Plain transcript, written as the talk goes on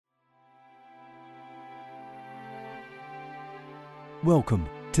Welcome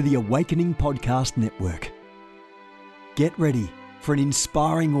to the Awakening Podcast Network. Get ready for an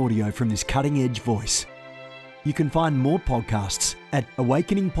inspiring audio from this cutting-edge voice. You can find more podcasts at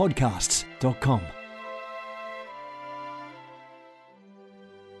awakeningpodcasts.com.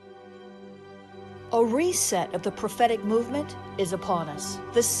 A reset of the prophetic movement is upon us.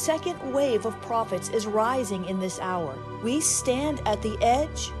 The second wave of prophets is rising in this hour. We stand at the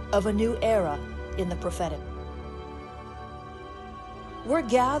edge of a new era in the prophetic. We're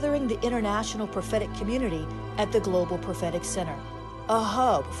gathering the international prophetic community at the Global Prophetic Center, a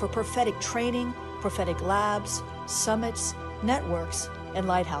hub for prophetic training, prophetic labs, summits, networks, and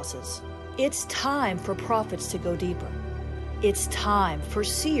lighthouses. It's time for prophets to go deeper. It's time for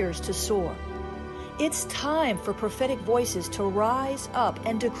seers to soar. It's time for prophetic voices to rise up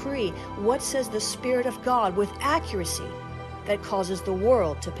and decree what says the Spirit of God with accuracy that causes the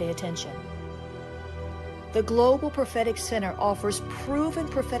world to pay attention. The Global Prophetic Center offers proven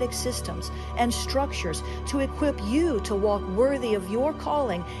prophetic systems and structures to equip you to walk worthy of your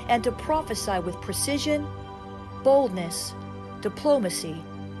calling and to prophesy with precision, boldness, diplomacy,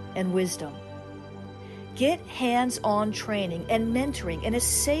 and wisdom. Get hands-on training and mentoring in a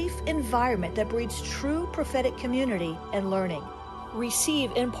safe environment that breeds true prophetic community and learning. Receive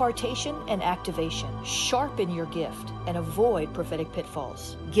impartation and activation. Sharpen your gift and avoid prophetic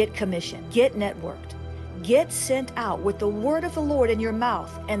pitfalls. Get commissioned. Get networked. Get sent out with the word of the Lord in your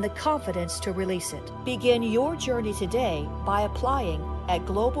mouth and the confidence to release it. Begin your journey today by applying at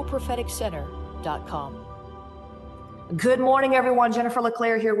globalpropheticcenter.com. Good morning, everyone. Jennifer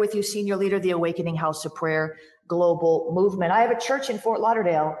LeClaire here with you, Senior Leader of the Awakening House of Prayer Global Movement. I have a church in Fort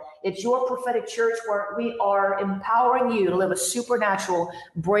Lauderdale. It's your prophetic church where we are empowering you to live a supernatural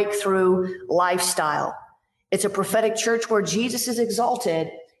breakthrough lifestyle. It's a prophetic church where Jesus is exalted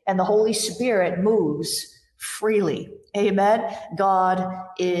and the Holy Spirit moves freely. Amen. God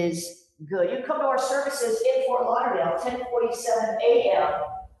is good. You come to our services in Fort Lauderdale, 10:47 a.m.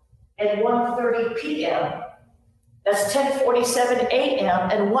 and 1:30 p.m. That's 10:47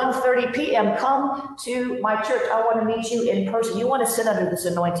 a.m. and 1:30 p.m. Come to my church. I want to meet you in person. You want to sit under this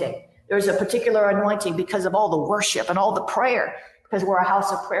anointing. There's a particular anointing because of all the worship and all the prayer, because we're a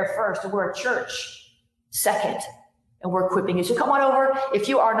house of prayer first and we're a church second. And we're equipping you. So come on over. If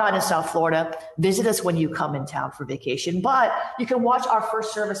you are not in South Florida, visit us when you come in town for vacation. But you can watch our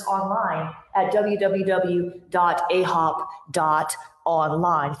first service online at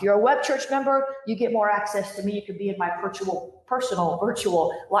www.ahop.online. If you're a web church member, you get more access to me. You can be in my personal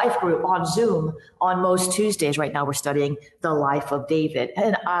virtual life group on Zoom on most Tuesdays. Right now, we're studying the life of David,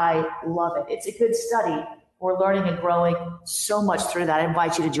 and I love it. It's a good study. We're learning and growing so much through that. I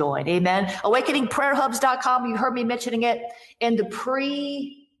invite you to join. Amen. AwakeningPrayerHubs.com. You heard me mentioning it in the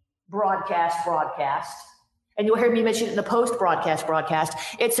pre-broadcast broadcast. And you'll hear me mention it in the post-broadcast broadcast.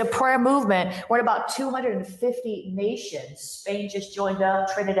 It's a prayer movement. We're in about 250 nations. Spain just joined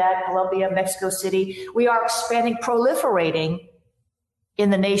up, Trinidad, Colombia, Mexico City. We are expanding, proliferating in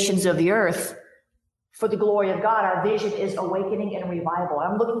the nations of the earth for the glory of God. Our vision is awakening and revival.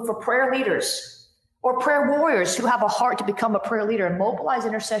 I'm looking for prayer leaders or prayer warriors who have a heart to become a prayer leader and mobilize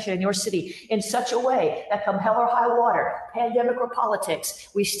intercession in your city in such a way that come hell or high water, pandemic or politics,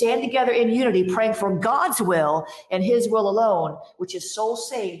 we stand together in unity praying for God's will and his will alone, which is souls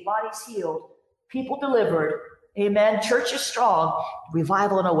saved, bodies healed, people delivered. Amen. Church is strong,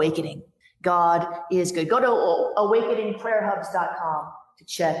 revival and awakening. God is good. Go to awakeningprayerhubs.com to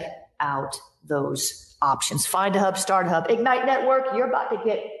check out those options. Find a hub, start a hub, Ignite Network. You're about to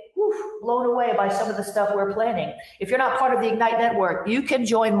get blown away by some of the stuff we're planning. If you're not part of the Ignite Network, you can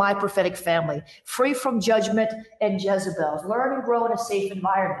join my prophetic family, free from judgment and Jezebels. Learn and grow in a safe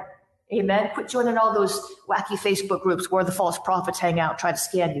environment. Amen. Quit joining all those wacky Facebook groups where the false prophets hang out, try to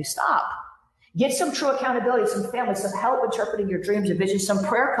scam you. Stop. Get some true accountability, some family, some help interpreting your dreams and visions, some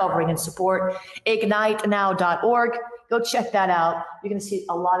prayer covering and support. IgniteNow.org. Go check that out. You're going to see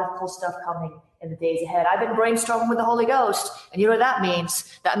a lot of cool stuff coming in the days ahead. I've been brainstorming with the Holy Ghost, and you know what that means?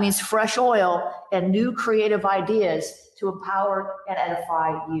 That means fresh oil and new creative ideas to empower and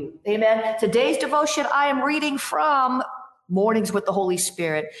edify you. Amen. Today's devotion, I am reading from Mornings with the Holy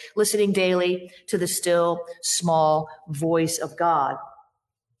Spirit, listening daily to the still, small voice of God.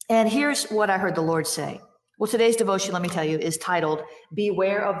 And here's what I heard the Lord say. Well, today's devotion, let me tell you, is titled,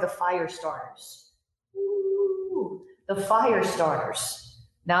 Beware of the Fire Starters. Ooh, the fire starters.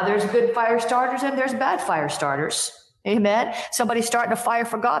 Now, there's good fire starters and there's bad fire starters. Amen. Somebody starting a fire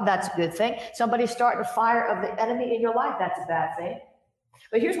for God, that's a good thing. Somebody starting a fire of the enemy in your life, that's a bad thing.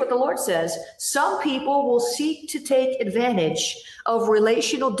 But here's what the Lord says. Some people will seek to take advantage of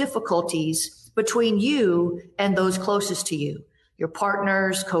relational difficulties between you and those closest to you. your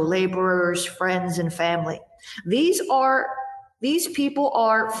partners, co-laborers, friends, and family. These people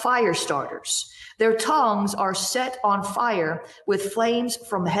are fire starters. Their tongues are set on fire with flames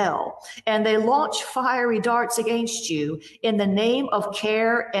from hell, and they launch fiery darts against you in the name of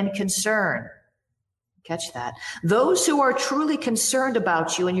care and concern. Catch that. Those who are truly concerned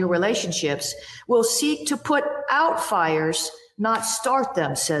about you and your relationships will seek to put out fires, not start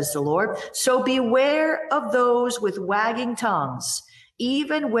them, says the Lord. So beware of those with wagging tongues,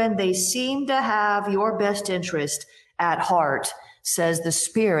 even when they seem to have your best interest at heart, says the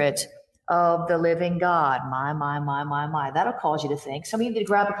Spirit of the living God. My. That'll cause you to think. Some of you need to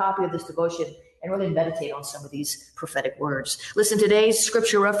grab a copy of this devotion and really meditate on some of these prophetic words. Listen, today's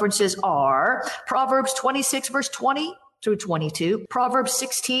scripture references are Proverbs 26, verse 20 through 22, Proverbs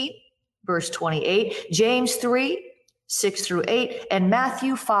 16, verse 28, James 3, 6 through 8, and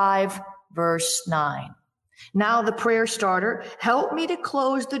Matthew 5, verse 9. Now the prayer starter, help me to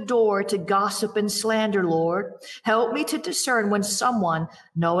close the door to gossip and slander, Lord. Help me to discern when someone,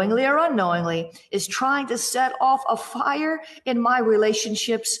 knowingly or unknowingly, is trying to set off a fire in my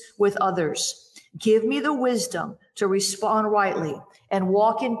relationships with others. Give me the wisdom to respond rightly and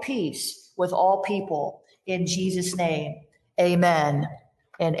walk in peace with all people. In Jesus' name, amen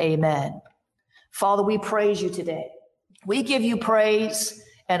and amen. Father, we praise you today. We give you praise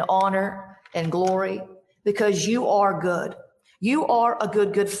and honor and glory, because you are good. You are a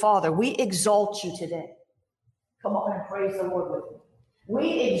good, good Father. We exalt you today. Come on and praise the Lord with me.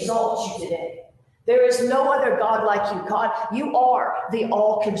 We exalt you today. There is no other God like you, God. You are the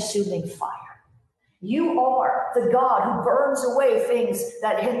all-consuming fire. You are the God who burns away things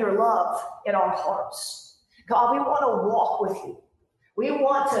that hinder love in our hearts. God, we want to walk with you. We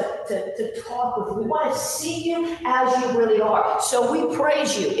want to talk with you. We want to see you as you really are. So we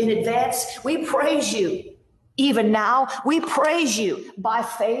praise you in advance. We praise you even now. We praise you by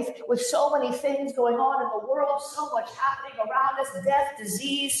faith with so many things going on in the world, so much happening around us, death,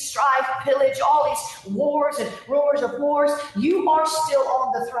 disease, strife, pillage, all these wars and rumors of wars. You are still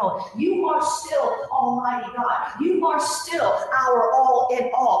on the throne. You are still Almighty God. You are still our all in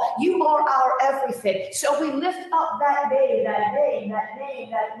all. You are our everything. So we lift up that name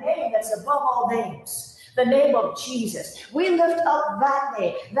that's above all names. The name of Jesus. We lift up that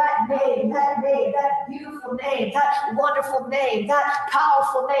beautiful name, that wonderful name, that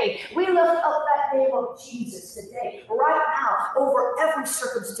powerful name. We lift up that name of Jesus today, right now, over every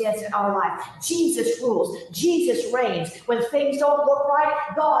circumstance in our life. Jesus rules. Jesus reigns. When things don't look right,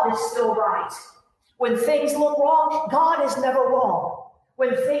 God is still right. When things look wrong, God is never wrong.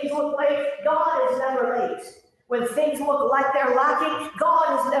 When things look late, God is never late. When things look like they're lacking,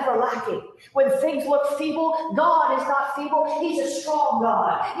 God is never lacking. When things look feeble, God is not feeble. He's a strong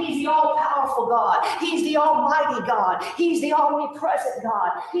God. He's the all-powerful God. He's the almighty God. He's the omnipresent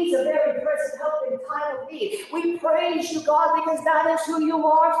God. He's a very present help in time of need. We praise you, God, because that is who you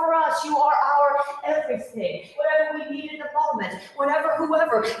are for us. You are our everything. Whatever we need in the moment,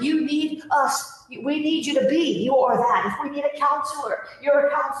 whoever you need us, we need you to be. You are that. If we need a counselor, you're a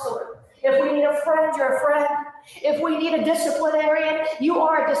counselor. If we need a friend, you're a friend. If we need a disciplinarian, you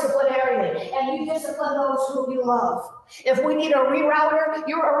are a disciplinarian, and you discipline those whom you love. If we need a rerouter,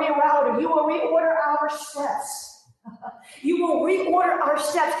 you're a rerouter. You will reorder our steps. You will reorder our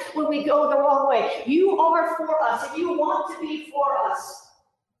steps when we go the wrong way. You are for us, and you want to be for us,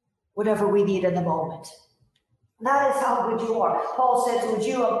 whatever we need in the moment. That is how good you are. Paul said to a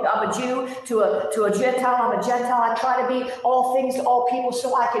Jew, I'm a Jew, to a Gentile, I'm a Gentile. I try to be all things to all people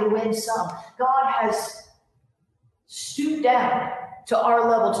so I can win some. God has stooped down to our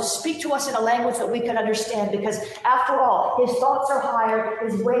level to speak to us in a language that we can understand, because after all, his thoughts are higher,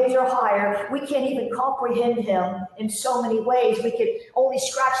 his ways are higher. We can't even comprehend him in so many ways. We can only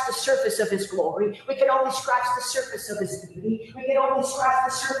scratch the surface of his glory. We can only scratch the surface of his beauty. We can only scratch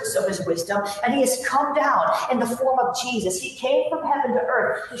the surface of his wisdom. And he has come down in the form of Jesus. He came from heaven to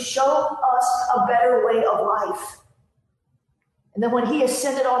earth to show us a better way of life. And then when he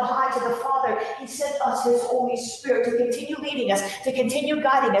ascended on high to the Father, he sent us his Holy Spirit to continue leading us, to continue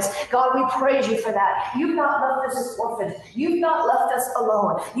guiding us. God, we praise you for that. You've not left us as orphans. You've not left us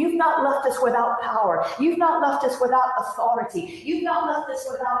alone. You've not left us without power. You've not left us without authority. You've not left us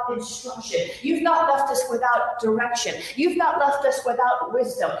without instruction. You've not left us without direction. You've not left us without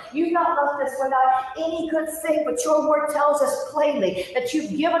wisdom. You've not left us without any good thing, but your word tells us plainly that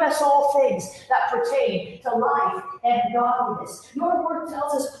you've given us all things that pertain to life and godliness. Your word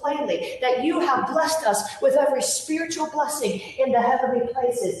tells us plainly that you have blessed us with every spiritual blessing in the heavenly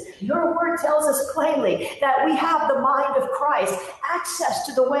places. Your word tells us plainly that we have the mind of Christ, access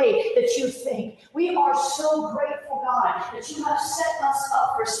to the way that you think. We are so grateful, God, that you have set us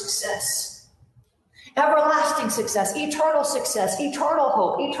up for success. Everlasting success, eternal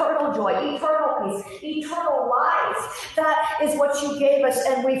hope, eternal joy, eternal peace, eternal life. That is what you gave us,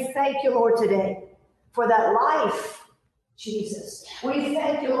 and we thank you, Lord, today for that life, Jesus. We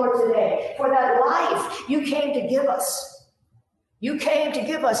thank you, Lord, today for that life you came to give us. You came to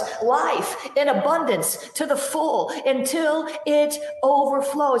give us life in abundance to the full until it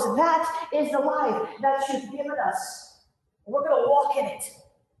overflows. That is the life that you've given us. We're going to walk in it.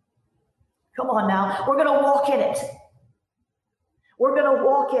 Come on now. We're going to walk in it. We're going to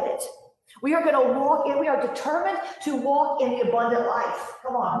walk in it. We are going to walk in. We are determined to walk in the abundant life.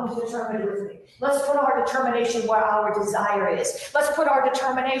 Come on. Who's determined with me? Let's put our determination where our desire is. Let's put our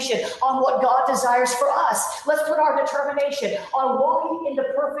determination on what God desires for us. Let's put our determination on walking in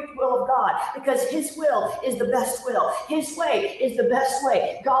the perfect will of God, because his will is the best will. His way is the best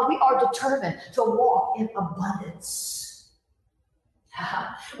way. God, we are determined to walk in abundance.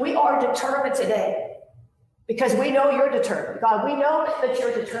 We are determined today because we know you're determined. God, we know that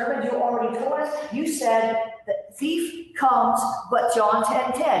you're determined. You already told us. You said the thief comes, but John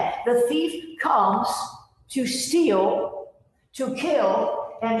 10:10, the thief comes to steal, to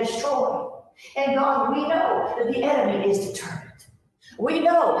kill, and destroy. And God, we know that the enemy is determined. We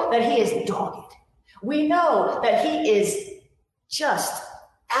know that he is dogged. We know that he is just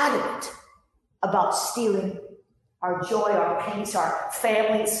adamant about stealing our joy, our peace, our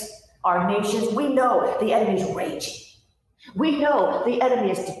families, our nations. We know the enemy is raging. We know the enemy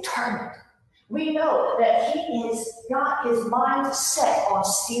is determined. We know that he has got his mind set on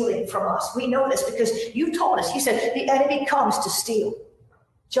stealing from us. We know this because you told us. You said the enemy comes to steal.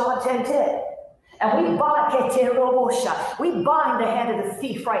 John 10:10. And we bind the hand of the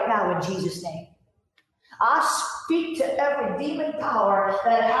thief right now in Jesus' name. I speak to every demon power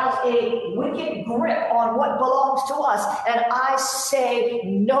that has a wicked grip on what belongs to us, and I say,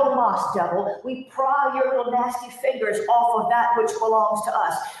 no mas, devil. We pry your little nasty fingers off of that which belongs to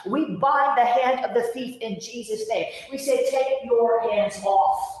us. We bind the hand of the thief in Jesus' name. We say, take your hands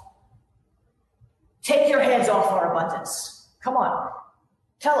off. Take your hands off our abundance. Come on.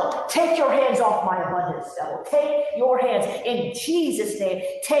 Tell him, take your hands off my abundance, devil. Take your hands, in Jesus' name,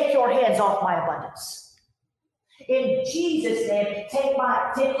 take your hands off my abundance. In Jesus' name, take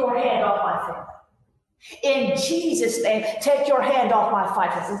your hand off my family. In Jesus' name, take your hand off my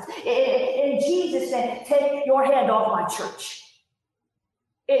finances. In Jesus' name, take your hand off my church.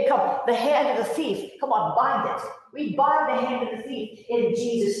 The hand of the thief. Come on, bind it. We bind the hand of the thief in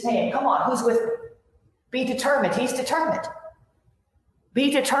Jesus' name. Come on, who's with me? Be determined. He's determined. Be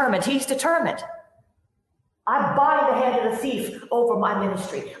determined. He's determined. I bind the hand of the thief over my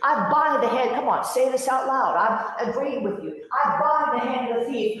ministry. I bind the hand, come on, say this out loud. I'm agreeing with you. I bind the hand of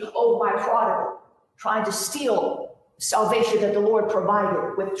the thief over my prodigal, trying to steal salvation that the Lord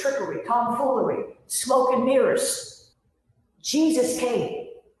provided with trickery, tomfoolery, smoke and mirrors. Jesus came.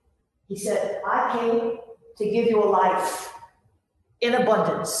 He said, I came to give you a life in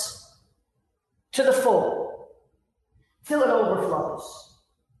abundance, to the full, till it overflows.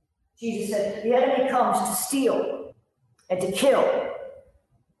 Jesus said, the enemy comes to steal and to kill.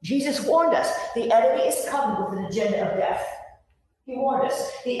 Jesus warned us, the enemy is coming with an agenda of death. He warned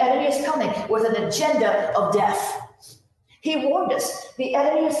us, the enemy is coming with an agenda of death. He warned us, the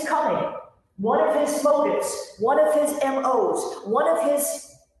enemy is coming. One of his motives, one of his MOs, one of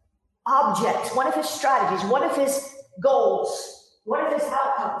his objects, one of his strategies, one of his goals, one of his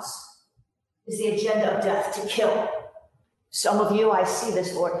outcomes is the agenda of death, to kill. Some of you, I see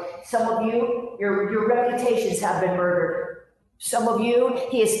this, Lord. Some of you, your reputations have been murdered. Some of you,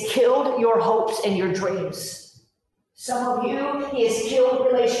 he has killed your hopes and your dreams. Some of you, he has killed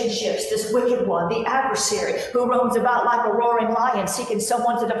relationships, this wicked one, the adversary who roams about like a roaring lion seeking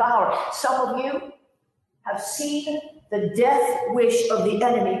someone to devour. Some of you have seen the death wish of the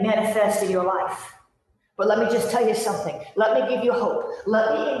enemy manifest in your life. But let me just tell you something. Let me give you hope.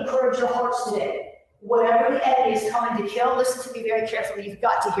 Let me encourage your hearts today. Whatever the enemy is coming to kill, listen to me very carefully. You've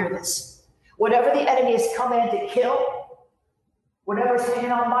got to hear this. Whatever the enemy is coming to kill, whatever's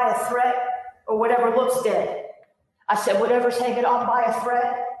hanging on by a thread, or whatever looks dead. I said, whatever's hanging on by a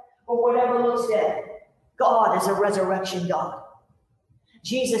thread, or whatever looks dead. God is a resurrection God.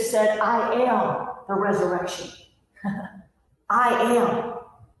 Jesus said, I am the resurrection.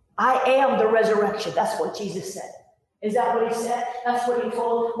 I am the resurrection. That's what Jesus said. Is that what he said? That's what he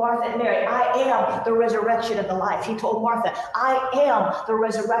told Martha and Mary. I am the resurrection and the life. He told Martha, I am the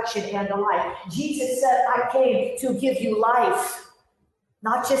resurrection and the life. Jesus said, I came to give you life,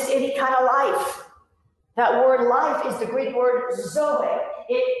 not just any kind of life. That word life is the Greek word zoe.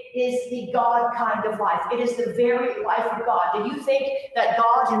 It is the God kind of life. It is the very life of God. Do you think that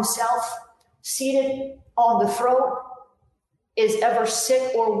God himself, seated on the throne, is ever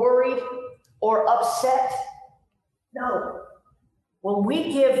sick or worried or upset? No. When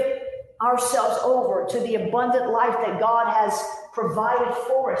we give ourselves over to the abundant life that God has provided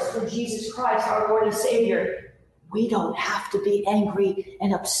for us through Jesus Christ, our Lord and Savior, we don't have to be angry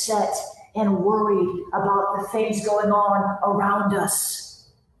and upset and worried about the things going on around us.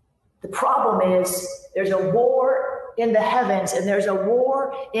 The problem is there's a war in the heavens and there's a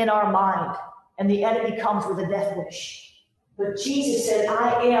war in our mind, and the enemy comes with a death wish. But Jesus said,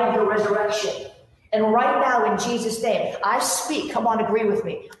 I am the resurrection. And right now, in Jesus' name, I speak. Come on, agree with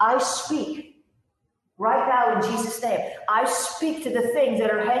me. I speak. Right now, in Jesus' name, I speak to the things that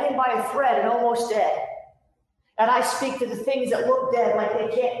are hanging by a thread and almost dead. And I speak to the things that look dead, like they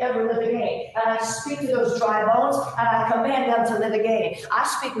can't ever live again. And I speak to those dry bones, and I command them to live again. I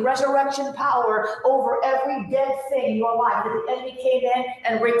speak resurrection power over every dead thing in your life that the enemy came in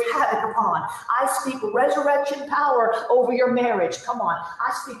and wreaked havoc upon. I speak resurrection power over your marriage. Come on.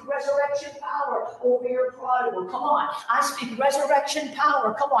 I speak resurrection power over your prodigal. Come on. I speak resurrection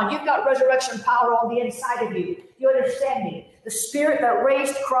power. Come on. You've got resurrection power on the inside of you. You understand me? The spirit that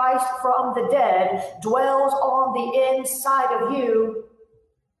raised Christ from the dead dwells on the inside of you.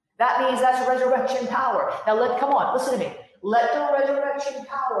 That means that's resurrection power. Now come on, listen to me. Let the resurrection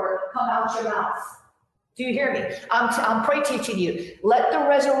power come out your mouth. Do you hear me? I'm pray teaching you. Let the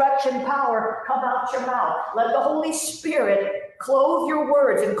resurrection power come out your mouth. Let the Holy Spirit clothe your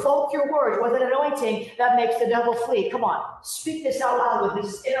words and cloak your words with an anointing that makes the devil flee. Come on, speak this out loud with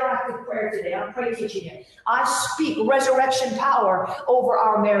this interactive prayer today. I'm pray teaching you. I speak resurrection power over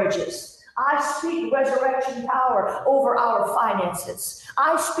our marriages. I speak resurrection power over our finances.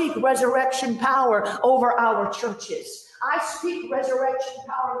 I speak resurrection power over our churches. I speak resurrection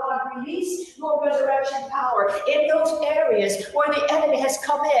power. God, release your resurrection power in those areas where the enemy has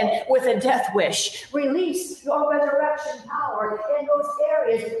come in with a death wish. Release your resurrection power in those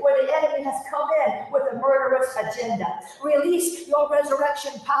areas where the enemy has come in with a murderous agenda. Release your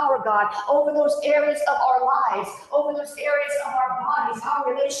resurrection power, God, over those areas of our lives, over those areas of our bodies,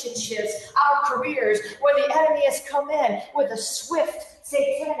 our relationships, our careers, where the enemy has come in with a swift,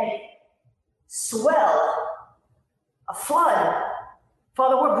 satanic swell, a flood.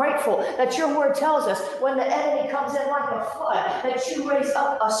 Father, we're grateful that your word tells us when the enemy comes in like a flood, that you raise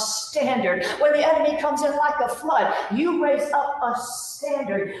up a standard. When the enemy comes in like a flood, you raise up a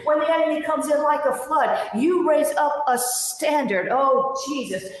standard. When the enemy comes in like a flood, you raise up a standard. Oh,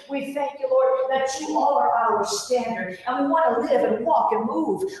 Jesus, we thank you, Lord, that you are our standard. And we want to live and walk and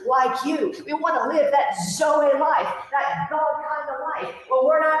move like you. We want to live that Zoe life, that God kind of life, where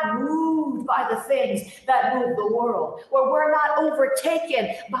we're not moved by the things that move the world, where we're not overtaken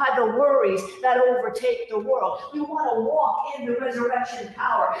by the worries that overtake the world. We want to walk in the resurrection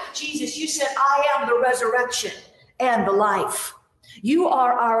power. Jesus, you said, I am the resurrection and the life. You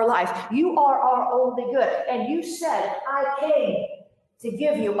are our life. You are our only good. And you said, I came to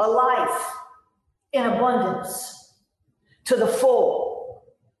give you a life in abundance to the full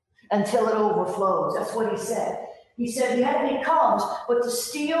until it overflows. That's what he said. He said, the enemy comes but to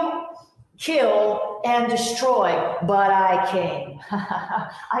steal, kill, and destroy, but I came.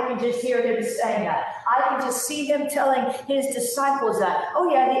 I can just hear him saying that. I can just see him telling his disciples that,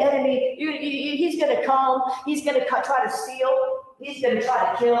 oh yeah, the enemy, he's going to come, he's going to try to steal, he's going to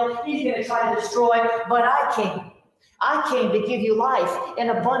try to kill, he's going to try to destroy, but I came. I came to give you life in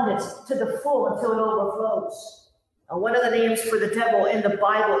abundance to the full until it overflows. Now, one of the names for the devil in the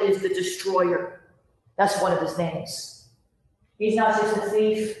Bible is the destroyer. That's one of his names. He's not just a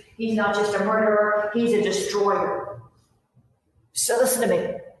thief. He's not just a murderer. He's a destroyer. So listen to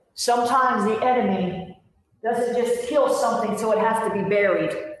me. Sometimes the enemy doesn't just kill something so it has to be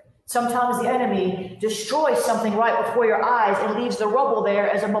buried. Sometimes the enemy destroys something right before your eyes and leaves the rubble there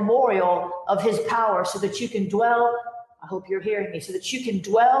as a memorial of his power so that you can dwell, I hope you're hearing me, so that you can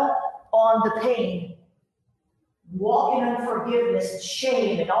dwell on the pain, walk in unforgiveness and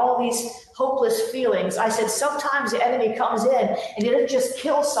shame and all these hopeless feelings. I said, sometimes the enemy comes in and he doesn't just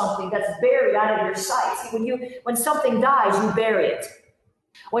kill something that's buried out of your sight. See, when something dies, you bury it.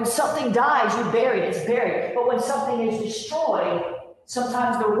 When something dies, you bury it. It's buried. But when something is destroyed,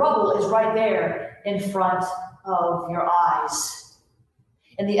 sometimes the rubble is right there in front of your eyes.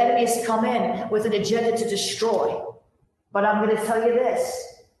 And the enemy has come in with an agenda to destroy. But I'm going to tell you this.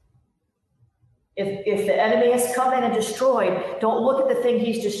 If the enemy has come in and destroyed, don't look at the thing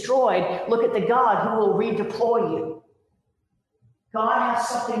he's destroyed. Look at the God who will redeploy you. God has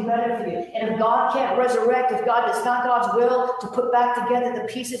something better for you. And if God can't resurrect, if God, it's not God's will to put back together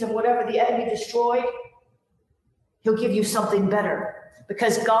the pieces of whatever the enemy destroyed, he'll give you something better.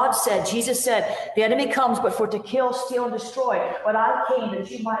 Because God said, Jesus said, the enemy comes but for to kill, steal, and destroy. But I came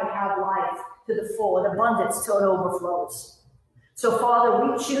that you might have life to the full, in abundance till it overflows. So Father,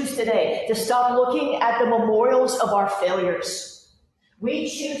 we choose today to stop looking at the memorials of our failures. We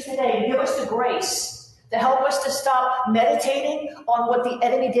choose today to give us the grace to help us to stop meditating on what the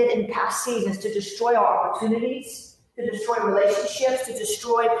enemy did in past seasons to destroy our opportunities, to destroy relationships, to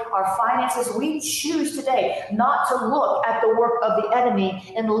destroy our finances. We choose today not to look at the work of the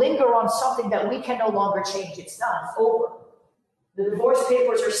enemy and linger on something that we can no longer change. It's done. It's over. The divorce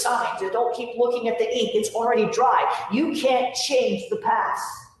papers are signed. So don't keep looking at the ink. It's already dry. You can't change the past.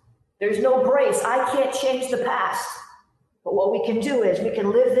 There's no grace. I can't change the past. But what we can do is we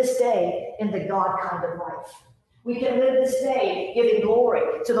can live this day in the God kind of life. We can live this day giving glory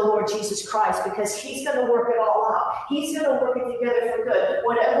to the Lord Jesus Christ because he's going to work it all out. He's going to work it together for good.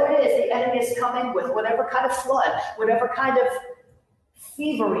 Whatever it is the enemy is coming with, whatever kind of flood, whatever kind of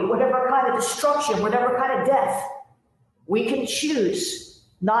thievery, whatever kind of destruction, whatever kind of death, we can choose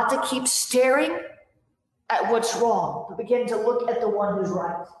not to keep staring at what's wrong, but begin to look at the one who's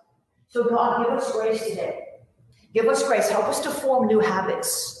right. So God, give us grace today. Give us grace. Help us to form new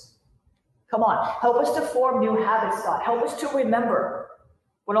habits. Come on. Help us to form new habits, God. Help us to remember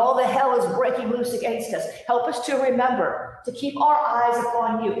when all the hell is breaking loose against us. Help us to remember to keep our eyes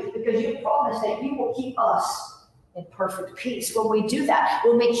upon you because you promised that you will keep us in perfect peace. When we do that,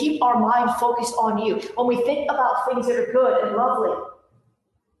 when we keep our mind focused on you, when we think about things that are good and lovely,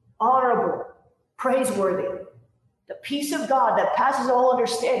 honorable, praiseworthy, the peace of God that passes all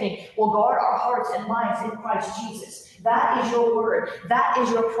understanding will guard our hearts and minds in Christ Jesus. That is your word. That is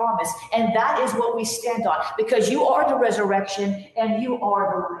your promise. And that is what we stand on because you are the resurrection and you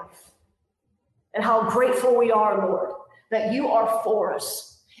are the life. And how grateful we are, Lord, that you are for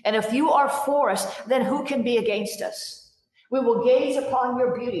us. And if you are for us, then who can be against us? We will gaze upon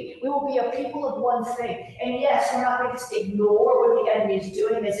your beauty. We will be a people of one thing. And yes, we're not going to just ignore what the enemy is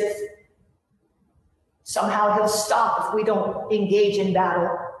doing as if somehow he'll stop if we don't engage in battle.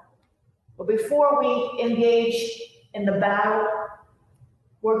 But before we engage in the battle,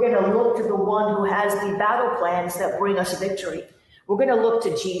 we're going to look to the one who has the battle plans that bring us victory. We're going to look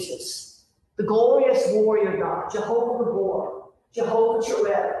to Jesus, the glorious warrior God, Jehovah Gabor, Jehovah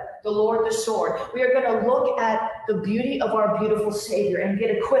Jireh, the Lord the sword. We are going to look at the beauty of our beautiful Savior and get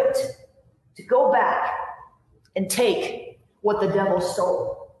equipped to go back and take what the devil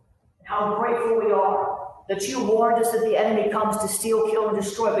stole. And how grateful we are that you warned us that the enemy comes to steal, kill, and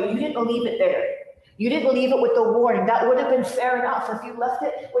destroy, but you didn't leave it there. You didn't leave it with the warning. That would have been fair enough. If you left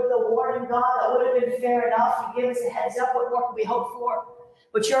it with the warning, God, that would have been fair enough. You give us a heads up. What more can we hope for?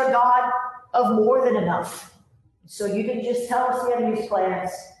 But you're a God of more than enough. So you didn't just tell us the enemy's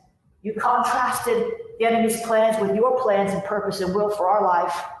plans. You contrasted the enemy's plans with your plans and purpose and will for our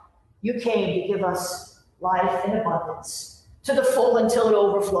life. You came to give us life in abundance to the full until it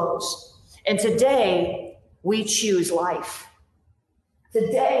overflows. And today we choose life.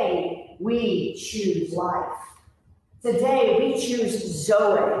 Today we choose life. Today we choose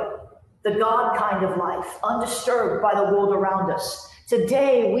Zoe, the God kind of life, undisturbed by the world around us.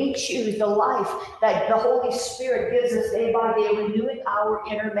 Today we choose the life that the Holy Spirit gives us day by day, renewing our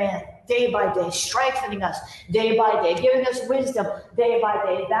inner man day by day, strengthening us day by day, giving us wisdom day by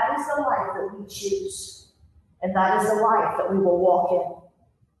day. That is the life that we choose. And that is the life that we will walk in.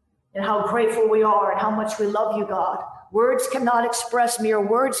 And how grateful we are and how much we love you, God. Words cannot express, mere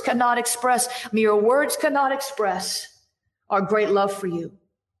words cannot express our great love for you.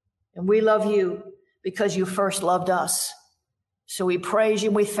 And we love you because you first loved us. So we praise you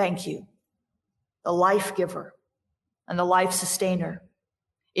and we thank you, the life giver and the life sustainer.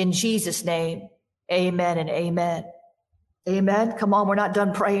 In Jesus' name, amen and amen. Amen. Come on, we're not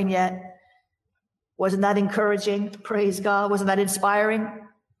done praying yet. Wasn't that encouraging? Praise God. Wasn't that inspiring?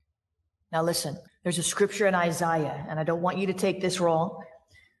 Now listen, there's a scripture in Isaiah, and I don't want you to take this wrong.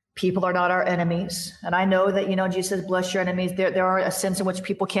 People are not our enemies. And I know that, Jesus says, bless your enemies. There are a sense in which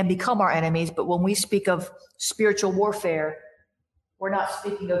people can become our enemies. But when we speak of spiritual warfare, we're not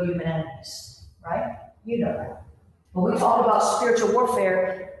speaking of human enemies, right? You know that. When we talk about spiritual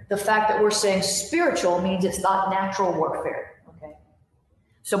warfare, the fact that we're saying spiritual means it's not natural warfare, okay?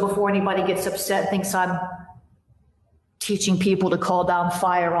 So before anybody gets upset and thinks I'm teaching people to call down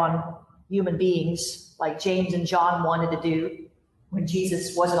fire on human beings like James and John wanted to do when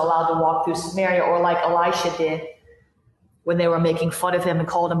Jesus wasn't allowed to walk through Samaria, or like Elisha did when they were making fun of him and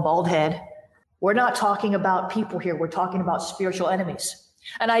called him bald head. We're not talking about people here. We're talking about spiritual enemies.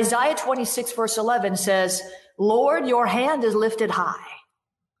 And Isaiah 26 verse 11 says, Lord, your hand is lifted high,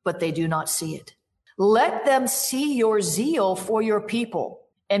 but they do not see it. Let them see your zeal for your people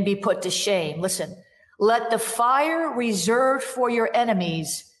and be put to shame. Listen, let the fire reserved for your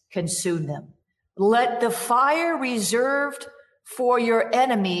enemies consume them. Let the fire reserved for your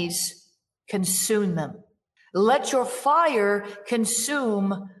enemies consume them. Let your fire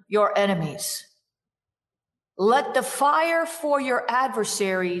consume your enemies. Let the fire for your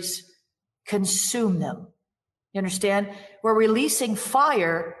adversaries consume them. You understand? We're releasing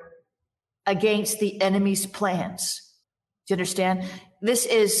fire against the enemy's plans. Do you understand? This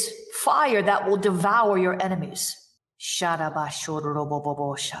is fire that will devour your enemies.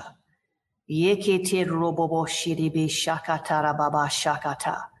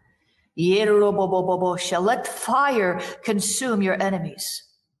 Let fire consume your enemies.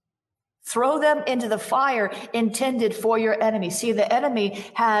 Throw them into the fire intended for your enemy. See, the enemy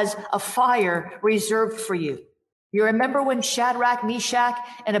has a fire reserved for you. You remember when Shadrach, Meshach,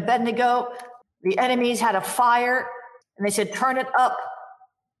 and Abednego, the enemies had a fire, and they said, turn it up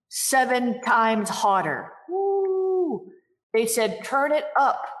 7 times hotter. Woo! They said, turn it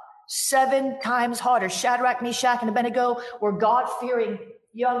up 7 times harder. Shadrach, Meshach, and Abednego were God-fearing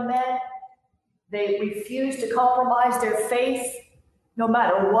young men. They refused to compromise their faith no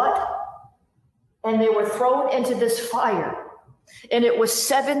matter what. And they were thrown into this fire. And it was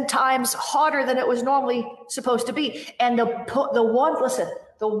 7 times hotter than it was normally supposed to be. And the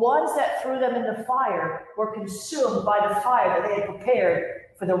ones that threw them in the fire were consumed by the fire that they had prepared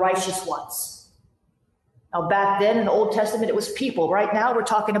for the righteous ones. Now, back then in the Old Testament, it was people. Right now, we're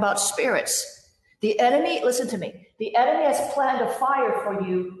talking about spirits. The enemy, listen to me, the enemy has planned a fire for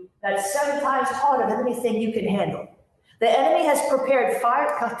you that's 7 times hotter than anything you can handle. The enemy has prepared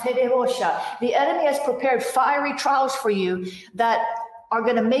The enemy has prepared fiery trials for you that are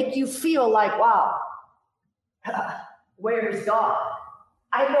going to make you feel like, wow, where is God?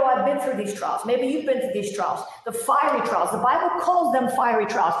 I know I've been through these trials. Maybe you've been through these trials, the fiery trials. The Bible calls them fiery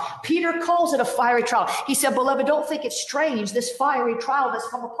trials. Peter calls it a fiery trial. He said, beloved, don't think it's strange, this fiery trial that's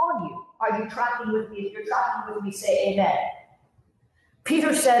come upon you. Are you tracking with me? If you're tracking with me, say amen.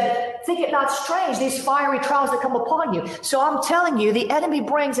 Peter said, think it not strange, these fiery trials that come upon you. So I'm telling you, the enemy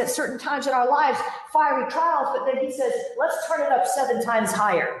brings at certain times in our lives fiery trials, but then he says, let's turn it up 7 times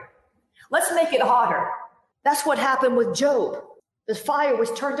higher. Let's make it hotter. That's what happened with Job. The fire was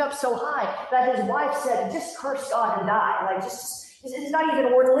turned up so high that his wife said, just curse God and die. It's not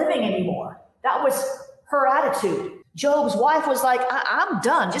even worth living anymore. That was her attitude. Job's wife was like, I'm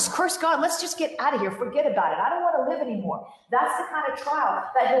done. Just curse God. Let's just get out of here. Forget about it. I don't want to live anymore. That's the kind of trial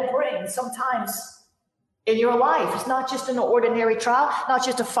that he'll bring sometimes in your life. It's not just an ordinary trial, not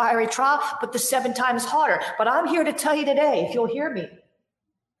just a fiery trial, but the 7 times harder. But I'm here to tell you today, if you'll hear me,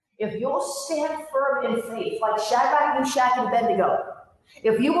 if you'll stand firm in faith, like Shadrach, Meshach, and Abednego,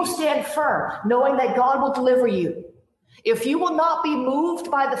 if you will stand firm, knowing that God will deliver you, if you will not be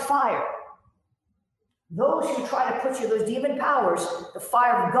moved by the fire, those who try to put you, those demon powers, the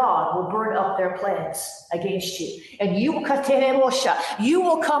fire of God will burn up their plans against you. And you will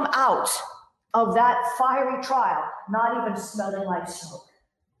come out of that fiery trial, not even smelling like smoke.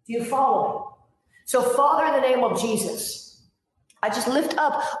 Do you follow me? So, Father, in the name of Jesus, I just lift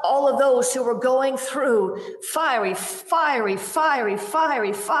up all of those who are going through fiery trials,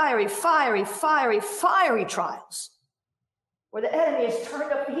 where the enemy has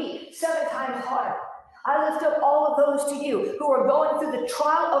turned up the heat 7 times harder. I lift up all of those to you who are going through the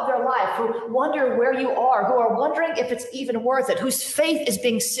trial of their life, who wonder where you are, who are wondering if it's even worth it, whose faith is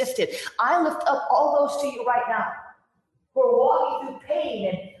being sifted. I lift up all those to you right now, who are walking through pain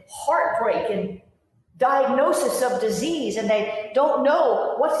and heartbreak and diagnosis of disease, and they don't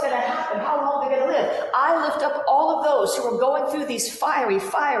know what's going to happen, how long they're going to live. I lift up all of those who are going through these fiery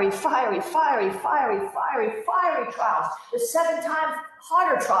trials, the 7 times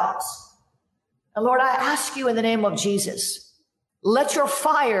harder trials. And Lord, I ask you in the name of Jesus, let your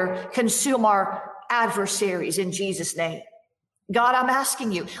fire consume our adversaries in Jesus' name. God, I'm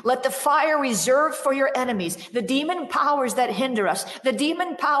asking you, let the fire reserved for your enemies, the demon powers that hinder us, the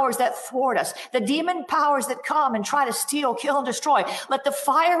demon powers that thwart us, the demon powers that come and try to steal, kill, and destroy, let the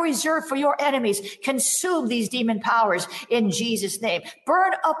fire reserved for your enemies consume these demon powers in Jesus' name.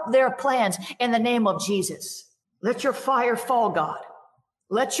 Burn up their plans in the name of Jesus. Let your fire fall, God.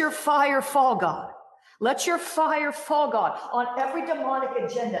 Let your fire fall, God. Let your fire fall, God, on every demonic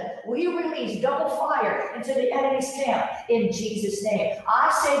agenda. We release double fire into the enemy's camp in Jesus' name.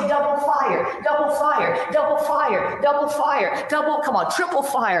 I say double fire, double fire, double fire, double fire, come on, triple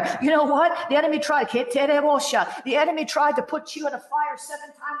fire. You know what? The enemy tried to put you in a fire 7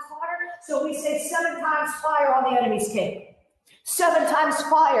 times harder. So we say 7 times fire on the enemy's camp. 7 times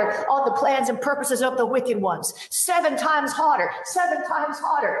fire on the plans and purposes of the wicked ones. 7 times harder, 7 times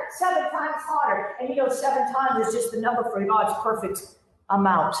harder, 7 times harder. And 7 times is just the number for God's perfect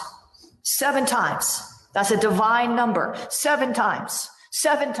amount. 7 times. That's a divine number. 7 times.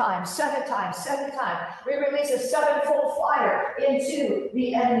 7 times, 7 times, 7 times. We release a 7-fold fire into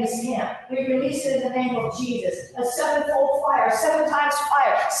the enemy's camp. We release it in the name of Jesus. A 7-fold fire, 7 times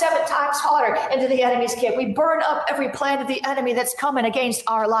fire, 7 times harder into the enemy's camp. We burn up every plan of the enemy that's coming against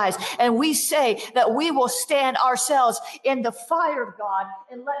our lives. And we say that we will stand ourselves in the fire of God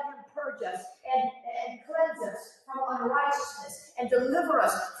and let him purge us and cleanse us from unrighteousness and deliver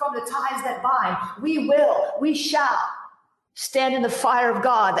us from the ties that bind. We shall stand in the fire of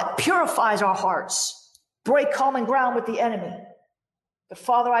God that purifies our hearts, break common ground with the enemy. But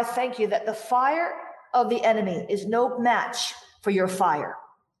Father, I thank you that the fire of the enemy is no match for your fire.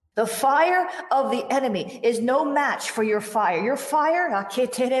 The fire of the enemy is no match for your fire. Your fire,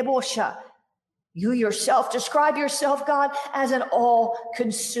 you yourself, describe yourself, God, as an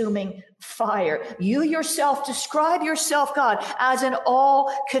all-consuming fire. You yourself, describe yourself, God, as an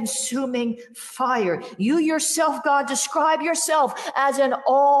all-consuming fire. You yourself, God, describe yourself as an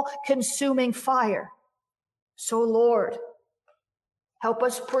all-consuming fire. So, Lord, help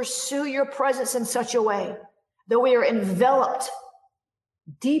us pursue your presence in such a way that we are enveloped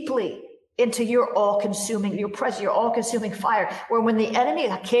deeply into your all-consuming, your presence, your all-consuming fire, where when the enemy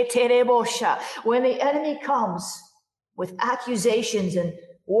comes with accusations and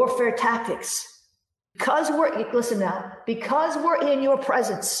warfare tactics, because we're in your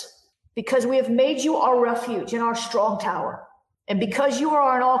presence, because we have made you our refuge and our strong tower, and because you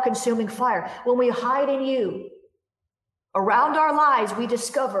are an all-consuming fire, when we hide in you, around our lives, we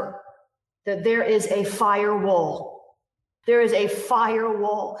discover that there is a firewall. There is a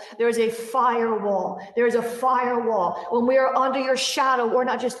firewall. There is a firewall. There is a firewall. When we are under your shadow, we're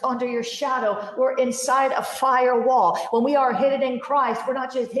not just under your shadow. We're inside a firewall. When we are hidden in Christ, we're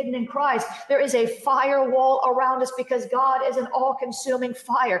not just hidden in Christ. There is a firewall around us because God is an all-consuming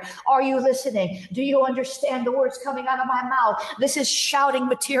fire. Are you listening? Do you understand the words coming out of my mouth? This is shouting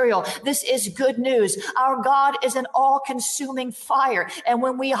material. This is good news. Our God is an all-consuming fire. And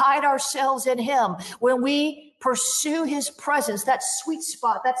when we hide ourselves in him, when we pursue his presence, that sweet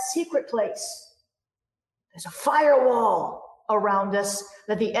spot, that secret place, there's a firewall around us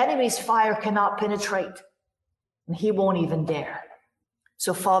that the enemy's fire cannot penetrate, and he won't even dare.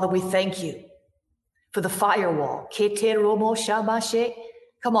 So, Father, we thank you for the firewall.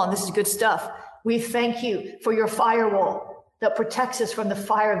 Come on, this is good stuff. We thank you for your firewall that protects us from the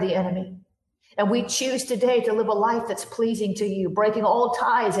fire of the enemy. And we choose today to live a life that's pleasing to you, breaking all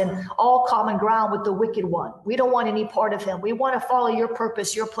ties and all common ground with the wicked one. We don't want any part of him. We want to follow your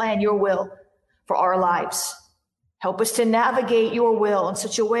purpose, your plan, your will for our lives. Help us to navigate your will in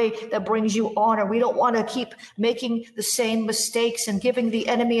such a way that brings you honor. We don't want to keep making the same mistakes and giving the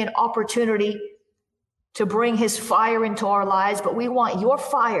enemy an opportunity to bring his fire into our lives, but we want your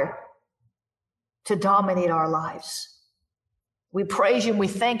fire to dominate our lives. We praise you and we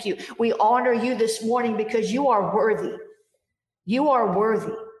thank you. We honor you this morning because you are worthy. You are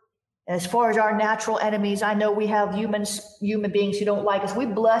worthy. And as far as our natural enemies, I know we have human beings who don't like us. We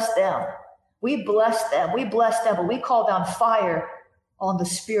bless them. We bless them. We bless them. But we call down fire on the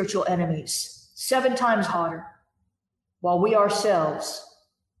spiritual enemies 7 times harder, while we ourselves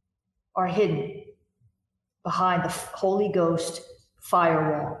are hidden behind the Holy Ghost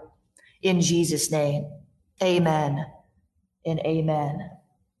firewall. In Jesus' name, amen. And amen.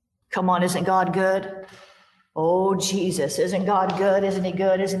 Come on, isn't God good? Oh, Jesus, isn't God good? Isn't he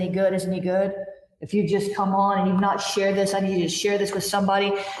good? Isn't he good? Isn't he good? If you just come on and you've not shared this, I need you to share this with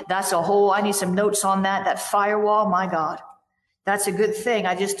somebody. I need some notes on that firewall. My God, that's a good thing.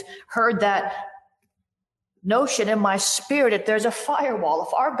 I just heard that notion in my spirit that there's a firewall.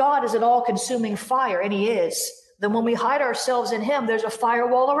 If our God is an all-consuming fire, and he is, then when we hide ourselves in him, there's a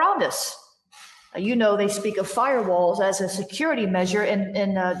firewall around us. You know, they speak of firewalls as a security measure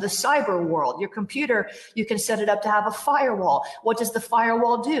in the cyber world. Your computer, you can set it up to have a firewall. What does the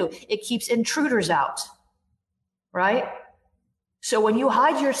firewall do? It keeps intruders out, right? So when you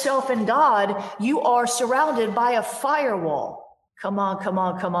hide yourself in God, you are surrounded by a firewall. Come on, come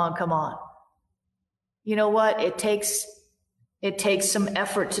on, come on, come on. You know what? It takes It takes some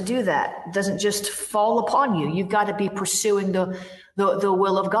effort to do that. It doesn't just fall upon you. You've got to be pursuing the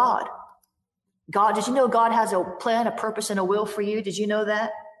will of God. God, did you know God has a plan, a purpose, and a will for you? Did you know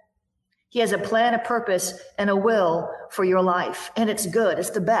that? He has a plan, a purpose, and a will for your life. And it's good. It's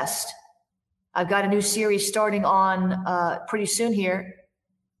the best. I've got a new series starting on pretty soon here.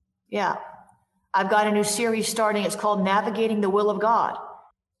 Yeah. I've got a new series starting. It's called Navigating the Will of God.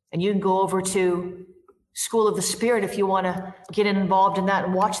 And you can go over to School of the Spirit if you want to get involved in that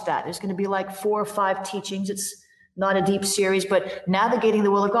and watch that. There's going to be like 4 or 5 teachings. It's not a deep series, but Navigating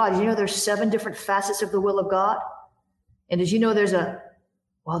the Will of God. Did you know there's 7 different facets of the will of God? And did you know there's a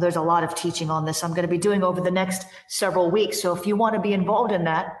lot of teaching on this I'm going to be doing over the next several weeks. So if you want to be involved in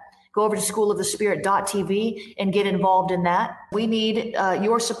that, go over to schoolofthespirit.tv and get involved in that. We need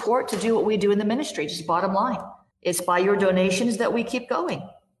your support to do what we do in the ministry, just bottom line. It's by your donations that we keep going,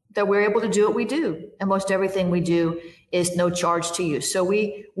 that we're able to do what we do. And most everything we do is no charge to you. So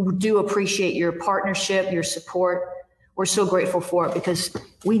we do appreciate your partnership, your support. We're so grateful for it because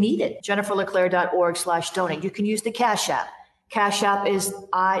we need it. JenniferLeClaire.org/donate. You can use the Cash App. Cash App is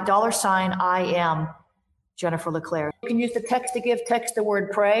 $I am Jennifer LeClaire. You can use the text to give. Text the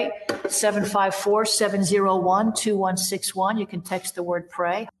word pray, 754-701-2161. You can text the word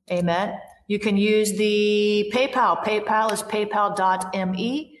pray. Amen. You can use the PayPal. PayPal is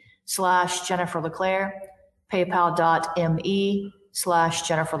paypal.me/Jennifer LeClaire.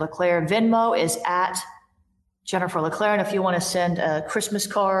 PayPal.me/Jennifer LeClaire. Venmo is at Jennifer LeClaire. And if you want to send a Christmas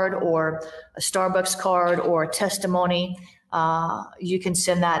card or a Starbucks card or a testimony, you can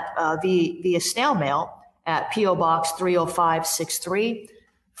send that via snail mail at P.O. Box 30563,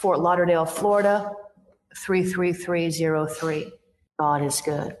 Fort Lauderdale, Florida, 33303. God is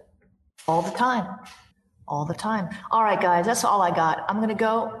good. All the time. All the time. All right, guys, that's all I got. I'm going to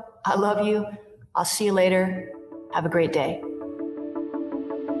go. I love you. I'll see you later. Have a great day.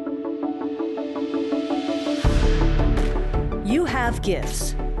 You have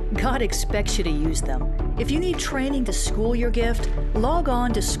gifts. God expects you to use them. If you need training to school your gift, log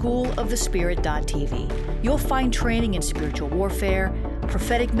on to schoolofthespirit.tv. You'll find training in spiritual warfare,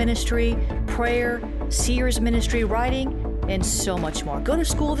 prophetic ministry, prayer, seers ministry, writing, and so much more. Go to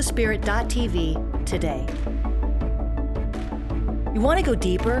schoolofthespirit.tv today. You want to go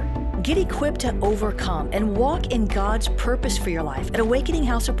deeper? Get equipped to overcome and walk in God's purpose for your life at Awakening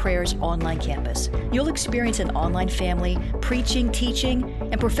House of Prayer's online campus. You'll experience an online family, preaching, teaching,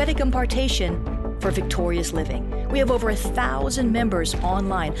 and prophetic impartation for victorious living. We have over 1,000 members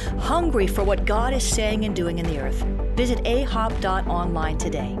online, hungry for what God is saying and doing in the earth. Visit ahop.online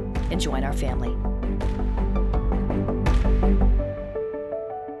today and join our family.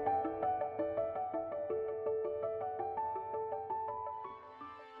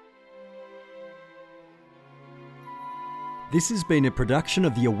 This has been a production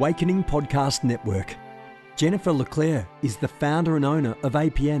of the Awakening Podcast Network. Jennifer LeClaire is the founder and owner of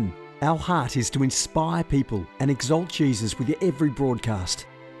APN. Our heart is to inspire people and exalt Jesus with every broadcast.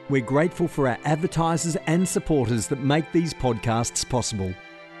 We're grateful for our advertisers and supporters that make these podcasts possible.